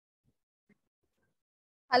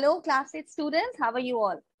Hello, class 8 students. How are you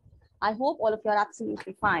all? I hope all of you are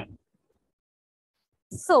absolutely fine.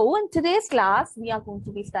 So, in today's class, we are going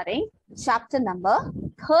to be studying chapter number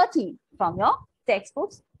 13 from your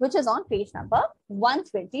textbooks, which is on page number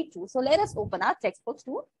 122. So, let us open our textbooks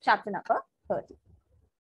to chapter number 13.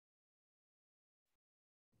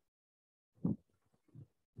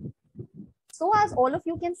 So, as all of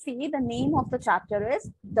you can see, the name of the chapter is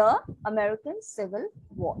The American Civil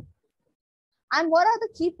War. And what are the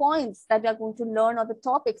key points that we are going to learn, or the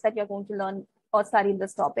topics that we are going to learn or study in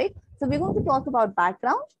this topic? So we're going to talk about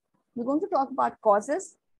background. We're going to talk about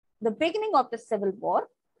causes, the beginning of the Civil War,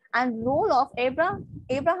 and role of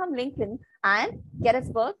Abraham Lincoln and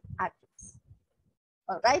Gettysburg Address.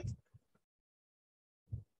 All right.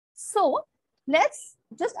 So let's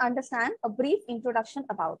just understand a brief introduction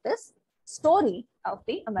about this story of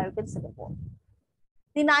the American Civil War.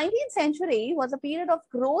 The 19th century was a period of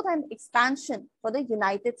growth and expansion for the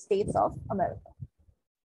United States of America.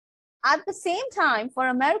 At the same time, for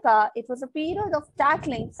America, it was a period of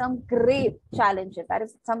tackling some grave challenges, that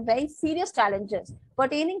is, some very serious challenges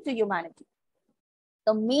pertaining to humanity.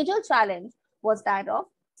 The major challenge was that of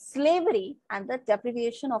slavery and the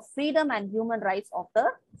deprivation of freedom and human rights of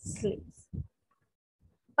the slaves.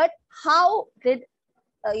 But how did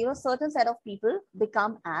certain set of people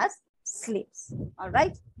become as slaves? All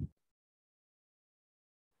right.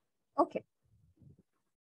 Okay.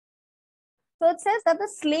 So it says that the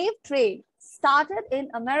slave trade started in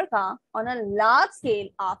America on a large scale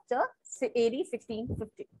after AD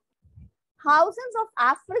 1650. Thousands of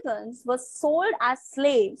Africans were sold as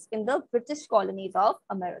slaves in the British colonies of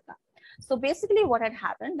America. So basically what had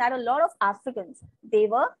happened, that a lot of Africans, they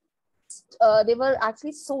were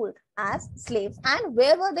actually sold as slaves. And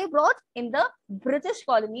where were they brought? In the British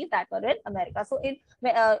colonies that were in America. So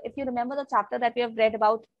if you remember the chapter that we have read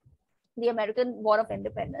about the American War of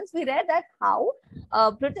Independence, we read that how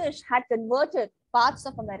British had converted parts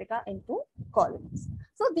of America into colonies.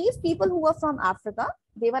 So these people who were from Africa,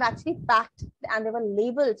 they were actually packed and they were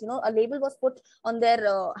labeled, a label was put on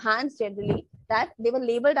their hands generally, that they were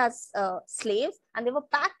labeled as slaves, and they were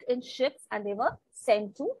packed in ships and they were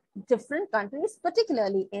sent to different countries,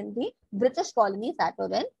 particularly in the British colonies that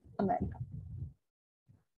were in America.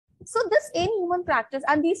 So this inhuman practice,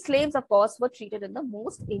 and these slaves, of course, were treated in the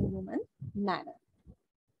most inhuman manner.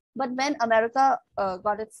 But when America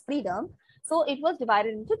got its freedom, so it was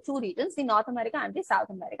divided into two regions, the North America and the South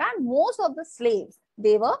America. And most of the slaves,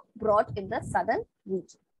 they were brought in the southern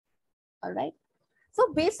region. All right.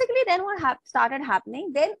 So basically then what started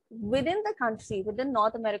happening, then within the country, within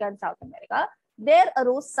North America and South America, there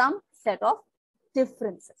arose some set of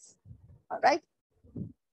differences. All right.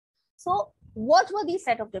 So what were these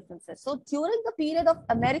set of differences? So during the period of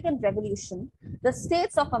American Revolution, the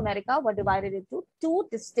states of America were divided into two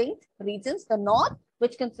distinct regions, the North,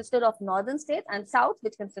 which consisted of northern states, and South,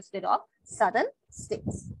 which consisted of southern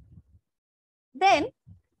states. Then,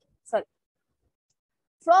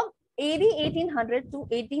 from AD 1800 to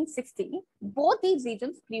 1860, both these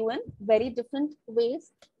regions grew in very different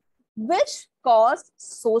ways, which caused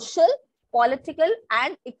social, political,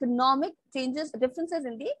 and economic differences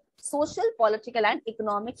in the social, political, and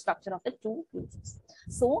economic structure of the two regions.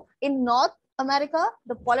 So in North America,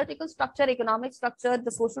 the political structure, economic structure,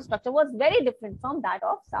 the social structure was very different from that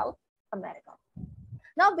of South America.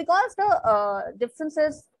 Now, because the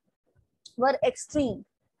differences were extreme,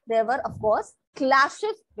 there were, of course,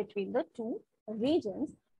 clashes between the two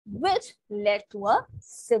regions, which led to a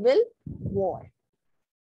civil war.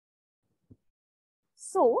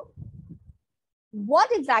 So, what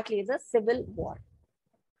exactly is a civil war?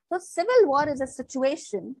 So civil war is a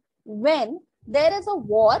situation when there is a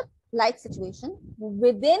war-like situation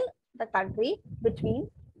within the country between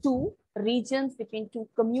two regions, between two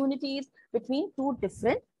communities, between two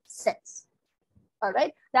different sets. All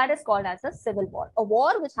right, that is called as a civil war. A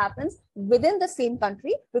war which happens within the same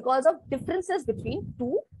country because of differences between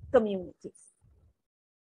two communities.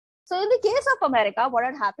 So in the case of America, what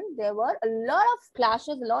had happened, there were a lot of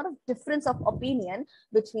clashes, a lot of difference of opinion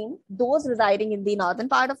between those residing in the northern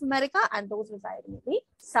part of America and those residing in the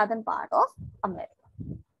southern part of America.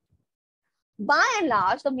 By and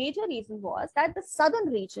large, the major reason was that the southern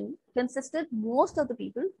region consisted most of the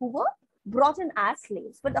people who were brought in as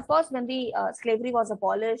slaves. But of course, when the slavery was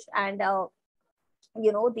abolished and,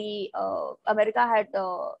 America had,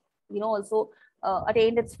 also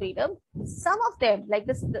attained its freedom, some of them, like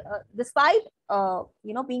this, despite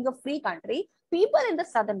being a free country, people in the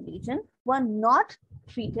southern region were not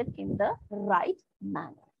treated in the right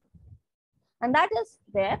manner. And that is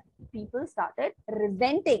where people started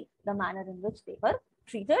resenting the manner in which they were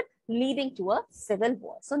treated, leading to a civil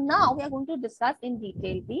war. So now we are going to discuss in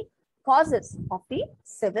detail the causes of the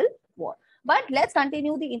civil war. But let's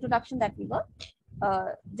continue the introduction that we were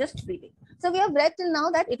just reading. So we have read till now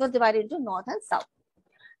that it was divided into North and South.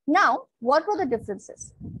 Now, what were the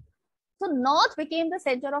differences? So North became the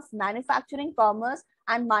center of manufacturing, commerce,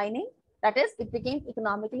 and mining. That is, it became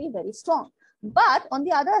economically very strong. But on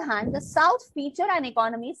the other hand, the South featured an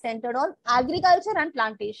economy centered on agriculture and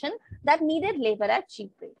plantation that needed labor at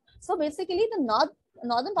cheap rate. So basically, the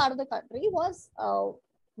northern part of the country was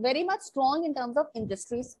very much strong in terms of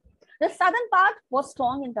industries. The southern part was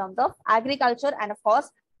strong in terms of agriculture, and of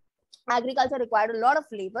course, agriculture required a lot of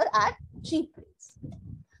labor at cheap rates.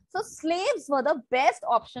 So slaves were the best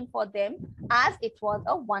option for them as it was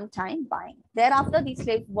a one-time buying. Thereafter, these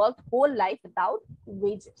slaves worked whole life without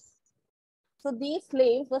wages. So these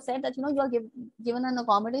slaves were said that, you know, you're given an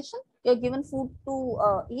accommodation, you're given food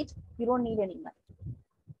to eat, you don't need any money.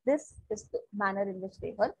 This is the manner in which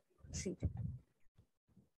they were treated.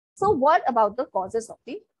 So what about the causes of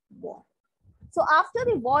the war? So after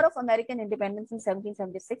the War of American Independence in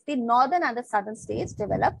 1776, the northern and the southern states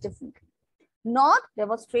developed differently. North, there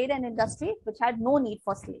was trade and industry, which had no need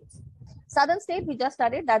for slaves. Southern state, we just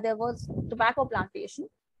studied that there was tobacco plantation,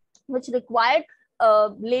 which required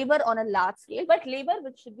labor on a large scale, but labor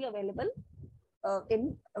which should be available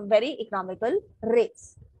in very economical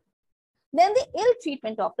rates. Then the ill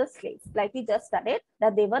treatment of the slaves, like we just studied,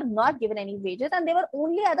 that they were not given any wages and they were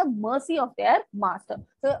only at the mercy of their master.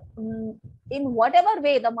 So in whatever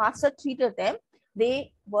way the master treated them,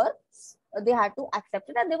 they had to accept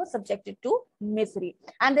it and they were subjected to misery.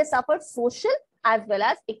 And they suffered social as well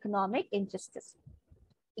as economic injustice.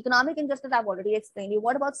 Economic injustice, I've already explained you.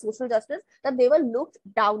 What about social justice? That they were looked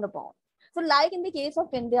down upon. So like in the case of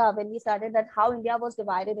India, when we started that how India was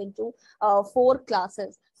divided into 4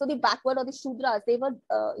 classes. So the backward or the Shudras, they were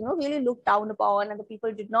really looked down upon, and the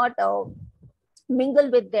people did not mingle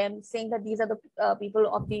with them, saying that these are the people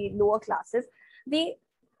of the lower classes. The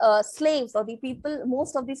slaves or the people,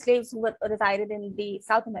 most of the slaves who were resided in the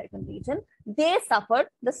South American region, they suffered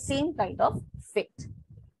the same kind of fate.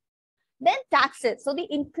 Then taxes. So the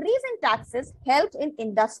increase in taxes helped in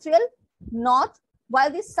industrial North,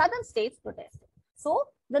 while the southern states protested. So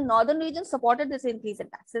the northern region supported this increase in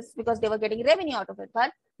taxes because they were getting revenue out of it,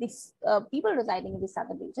 but these people residing in the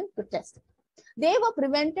southern region protested. They were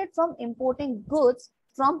prevented from importing goods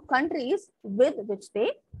from countries with which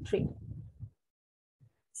they traded.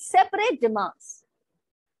 Separate demands.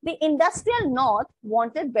 The industrial North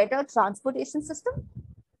wanted better transportation system,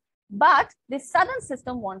 but the southern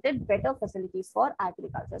system wanted better facilities for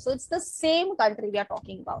agriculture. So it's the same country we are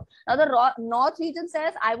talking about. Now the North region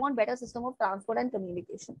says, I want better system of transport and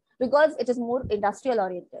communication because it is more industrial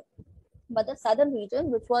oriented. But the southern region,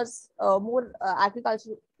 which was more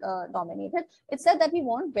agriculture dominated, it said that we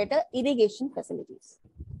want better irrigation facilities.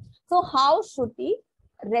 So how should the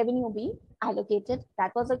revenue be allocated?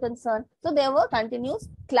 That was a concern. So there were continuous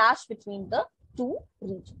clash between the two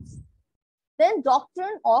regions. Then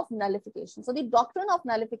doctrine of nullification. So the doctrine of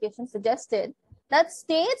nullification suggested that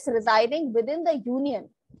states residing within the union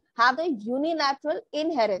have the unilateral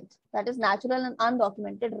inherent, that is natural and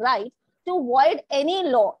undocumented right to void any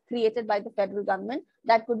law created by the federal government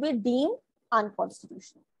that could be deemed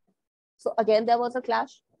unconstitutional. So again, there was a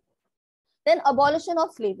clash. Then abolition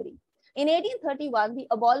of slavery. In 1831,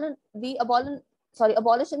 the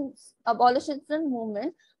abolition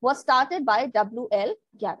movement was started by W.L.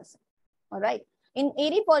 Garrison. All right. In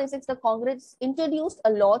 1846, the Congress introduced a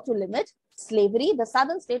law to limit slavery. The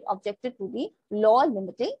southern state objected to the law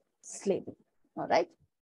limiting slavery. All right.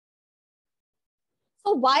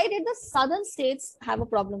 So why did the southern states have a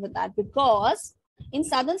problem with that? Because in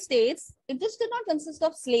southern states, it just did not consist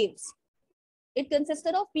of slaves. It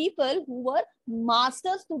consisted of people who were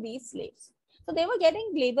masters to these slaves. So they were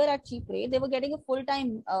getting labor at cheap rate. They were getting a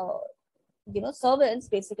full-time servants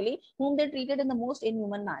basically, whom they treated in the most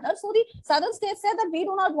inhuman manner. So the southern states said that we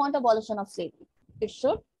do not want abolition of slavery. It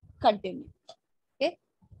should continue. Okay.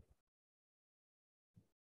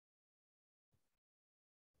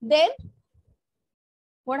 Then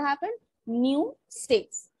what happened? New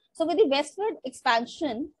states. So with the westward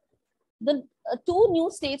expansion, the 2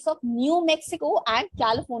 new states of New Mexico and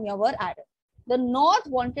California were added. The North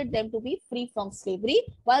wanted them to be free from slavery,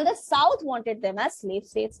 while the South wanted them as slave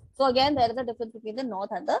states. So again, there is a difference between the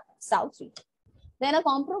North and the South region. Then a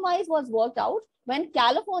compromise was worked out when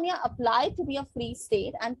California applied to be a free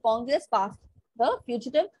state and Congress passed the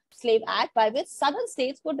Fugitive Slave Act, by which southern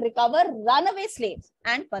states could recover runaway slaves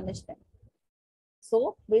and punish them.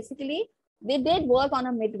 So basically, they did work on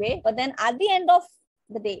a midway, but then at the end of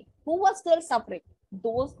the day, who was still suffering?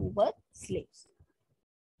 those who were slaves.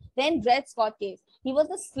 Then Dred Scott case. He was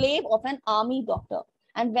the slave of an army doctor.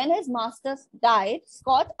 And when his master died,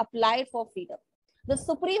 Scott applied for freedom. The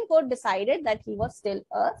Supreme Court decided that he was still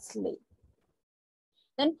a slave.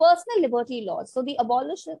 Then personal liberty laws. So the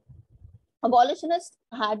abolitionists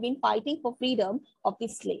had been fighting for freedom of the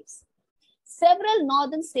slaves. Several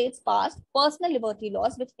northern states passed personal liberty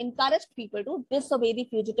laws which encouraged people to disobey the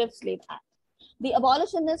Fugitive Slave Act. The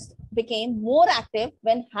abolitionists became more active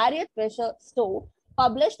when Harriet Beecher Stowe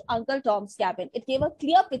published Uncle Tom's Cabin. It gave a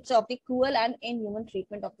clear picture of the cruel and inhuman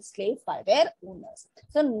treatment of the slaves by their owners.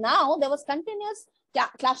 So now there was continuous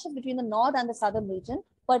clashes between the north and the southern region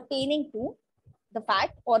pertaining to the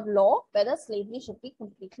fact or law whether slavery should be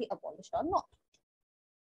completely abolished or not.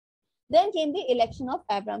 Then came the election of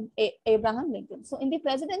Abraham Lincoln. So in the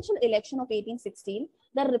presidential election of 1816,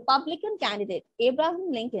 the Republican candidate Abraham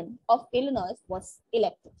Lincoln of Illinois was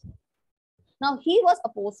elected. Now he was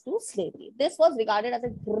opposed to slavery. This was regarded as a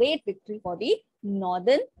great victory for the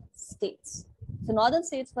northern states. So northern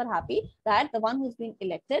states were happy that the one who's been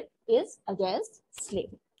elected is against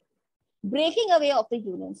slavery. Breaking away of the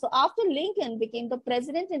Union. So after Lincoln became the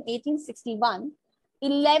president in 1861,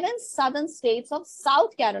 11 southern states of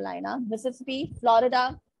South Carolina, Mississippi,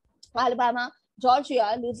 Florida, Alabama,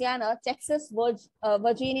 Georgia, Louisiana, Texas,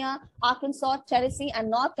 Virginia, Arkansas, Tennessee, and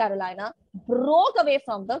North Carolina broke away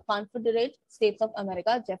from the Confederate States of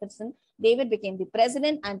America. Jefferson Davis became the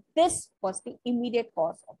president, and this was the immediate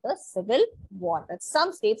cause of the Civil War, that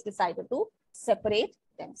some states decided to separate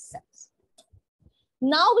themselves.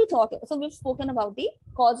 Now we talk, so we've spoken about the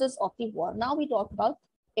causes of the war. Now we talk about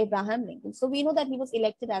Abraham Lincoln. So we know that he was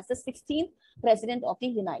elected as the 16th president of the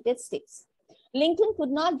United States. Lincoln could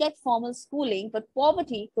not get formal schooling, but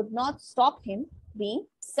poverty could not stop him being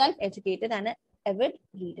self-educated and an avid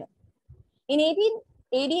reader. In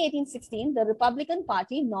 1816, the Republican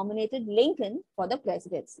Party nominated Lincoln for the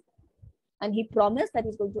presidency. And he promised that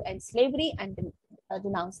he's going to end slavery and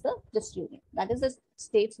denounce the disunion. That is the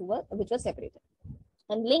states which were separated.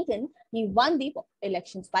 And Lincoln, he won the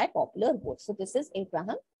elections by popular vote. So this is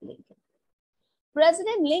Abraham Lincoln.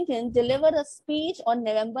 President Lincoln delivered a speech on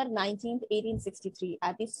November 19, 1863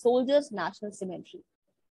 at the Soldiers' National Cemetery.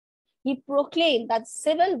 He proclaimed that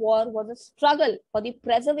civil war was a struggle for the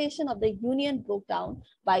preservation of the Union broke down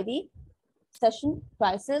by the secession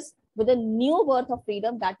crisis with a new birth of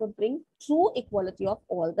freedom that would bring true equality of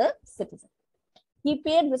all the citizens. He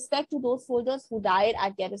paid respect to those soldiers who died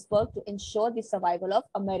at Gettysburg to ensure the survival of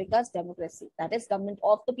America's democracy. That is, government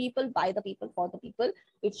of the people, by the people, for the people.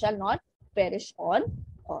 It shall not perish on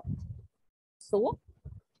earth. So,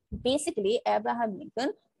 basically, Abraham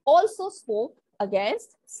Lincoln also spoke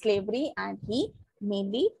against slavery, and he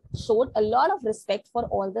mainly showed a lot of respect for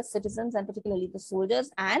all the citizens and particularly the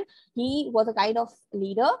soldiers. And he was a kind of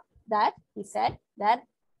leader that he said that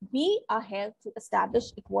we are here to establish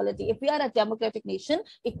equality. If we are a democratic nation,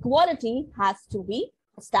 equality has to be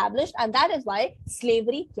established, and that is why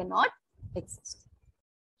slavery cannot exist.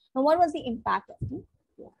 Now, what was the impact of the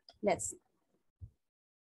war? Let's see.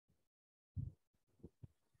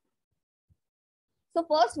 So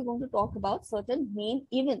first, we're going to talk about certain main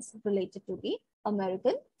events related to the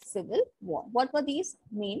American Civil War. What were these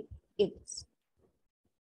main events?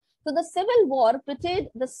 So the Civil War pitted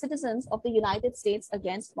the citizens of the United States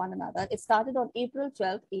against one another. It started on April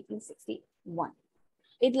 12, 1861.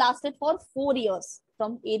 It lasted for 4 years,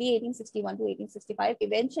 from AD 1861 to 1865.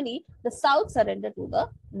 Eventually, the South surrendered to the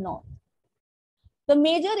North. The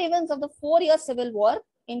major events of the 4-year Civil War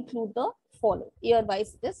include the following.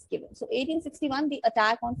 Year-wise, it is given. So 1861, the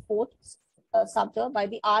attack on Fort Sumter by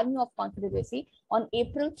the Army of Confederacy on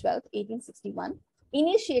April 12, 1861,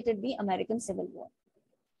 initiated the American Civil War.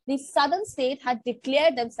 The southern state had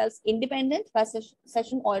declared themselves independent by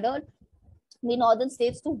secession ordered the northern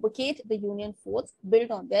states to vacate the Union forts built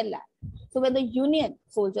on their land. So when the Union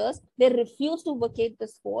soldiers, they refused to vacate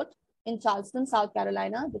this fort in Charleston, South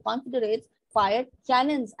Carolina, the Confederates fired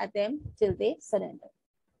cannons at them till they surrendered.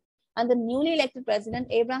 And the newly elected president,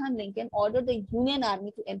 Abraham Lincoln, ordered the Union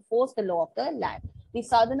Army to enforce the law of the land. The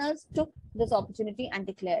Southerners took this opportunity and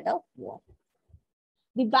declared a war.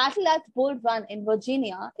 The battle at Bull Run in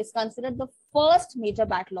Virginia is considered the first major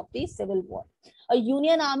battle of the Civil War. A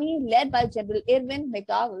Union army led by General Irvin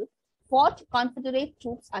McDowell fought Confederate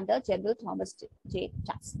troops under General Thomas J.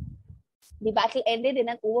 Jackson. The battle ended in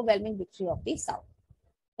an overwhelming victory of the South.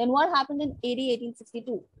 Then what happened in AD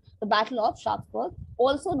 1862? The Battle of Sharpsburg,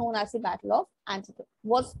 also known as the Battle of Antietam,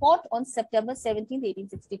 was fought on September 17,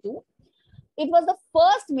 1862. It was the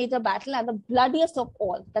first major battle and the bloodiest of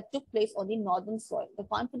all that took place on the northern soil. The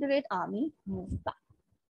Confederate army moved back.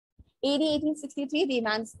 AD 1863,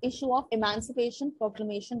 the issue of Emancipation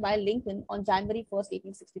Proclamation by Lincoln on January 1st,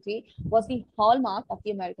 1863 was the hallmark of the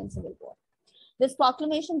American Civil War. This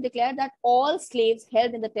proclamation declared that all slaves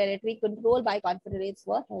held in the territory controlled by Confederates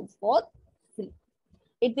were henceforth free.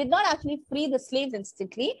 It did not actually free the slaves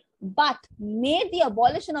instantly, but made the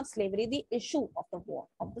abolition of slavery the issue of the war,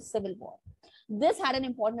 of the Civil War. This had an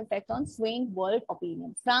important effect on swaying world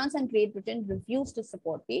opinion. France and Great Britain refused to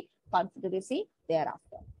support the Confederacy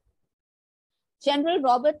thereafter. General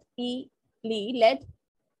Robert E. Lee led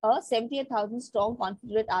a 78,000 strong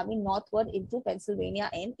Confederate army northward into Pennsylvania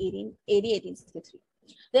in AD 1863.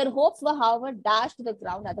 Their hopes were, however, dashed to the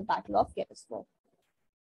ground at the Battle of Gettysburg.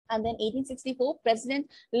 And then 1864, President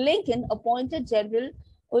Lincoln appointed General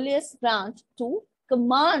Ulysses Grant to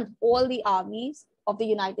command all the armies of the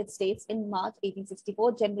United States. In March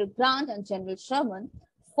 1864, General Grant and General Sherman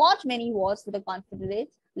fought many wars with the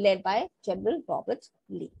Confederates led by General Robert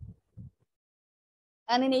Lee.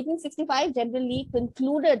 And in 1865, General Lee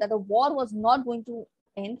concluded that the war was not going to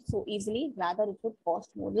end so easily, rather it would cost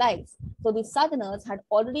more lives. So the Southerners had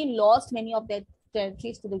already lost many of their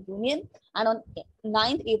territories to the Union, and on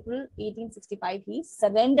 9th April 1865, he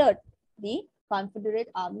surrendered the Confederate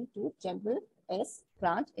army to General S.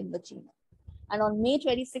 Grant in Virginia. And on May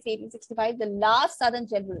 26, 1865, the last Southern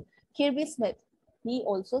general, Kirby Smith, he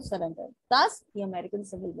also surrendered. Thus, the American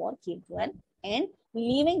Civil War came to an end,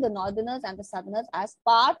 leaving the Northerners and the Southerners as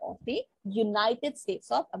part of the United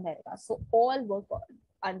States of America. So all were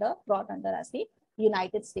brought under as the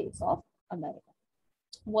United States of America.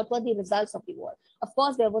 What were the results of the war? Of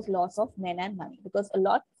course, there was loss of men and money, because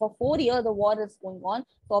for 4 years, the war is going on.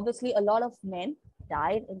 So obviously, a lot of men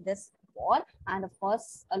died in this war. And of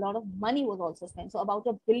course, a lot of money was also spent. So about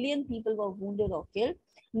 1 billion people were wounded or killed.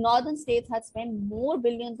 Northern states had spent more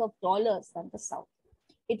billions of dollars than the South.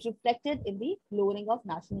 It reflected in the lowering of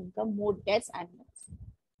national income, more deaths and deaths.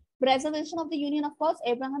 Preservation of the Union, of course,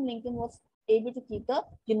 Abraham Lincoln was able to keep the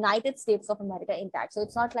United States of America intact. So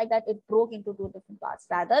it's not like that it broke into two different parts.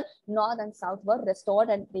 Rather, North and South were restored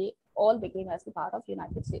and they all became as a part of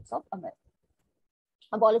United States of America.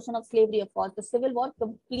 Abolition of slavery, of course. The Civil War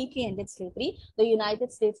completely ended slavery. The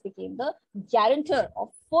United States became the guarantor of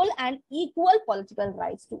full and equal political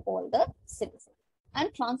rights to all the citizens.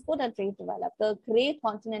 And transport and trade developed. The Great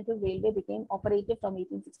Continental Railway became operative from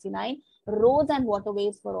 1869. Roads and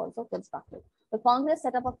waterways were also constructed. The Congress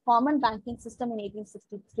set up a common banking system in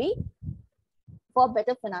 1863 for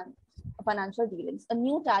better financial dealings. A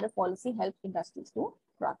new tariff policy helped industries to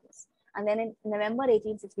progress. And then in November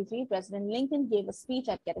 1863, President Lincoln gave a speech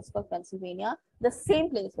at Gettysburg, Pennsylvania, the same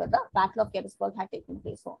place where the Battle of Gettysburg had taken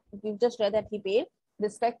place. So we've just read that he paid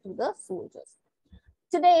respect to the soldiers.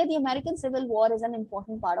 Today, the American Civil War is an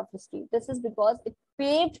important part of history. This is because it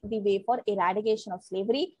paved the way for eradication of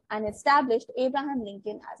slavery and established Abraham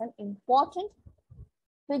Lincoln as an important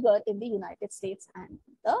figure in the United States and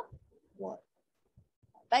the world.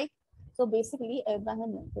 Right? So basically,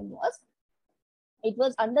 Abraham Lincoln it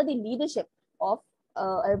was under the leadership of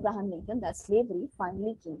Abraham Lincoln that slavery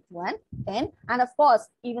finally came to an end. And of course,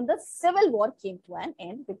 even the Civil War came to an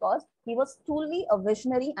end because he was truly a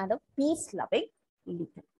visionary and a peace-loving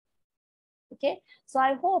leader. Okay, so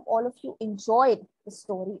I hope all of you enjoyed the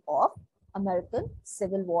story of American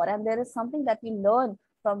Civil War. And there is something that we learn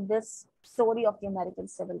from this story of the American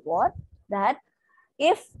Civil War, that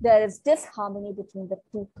if there is disharmony between the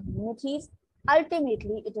two communities,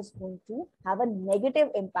 ultimately it is going to have a negative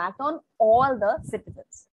impact on all the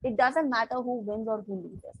citizens. It doesn't matter who wins or who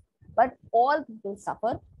loses, but all people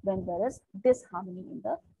suffer when there is disharmony in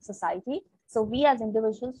the society. So we as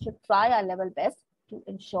individuals should try our level best to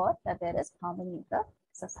ensure that there is harmony in the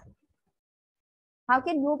society. How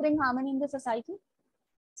can you bring harmony in the society?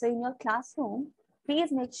 So in your classroom,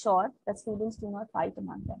 please make sure that students do not fight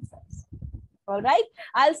among themselves. All right.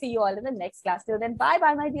 I'll see you all in the next class. Till then,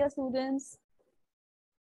 bye-bye, my dear students.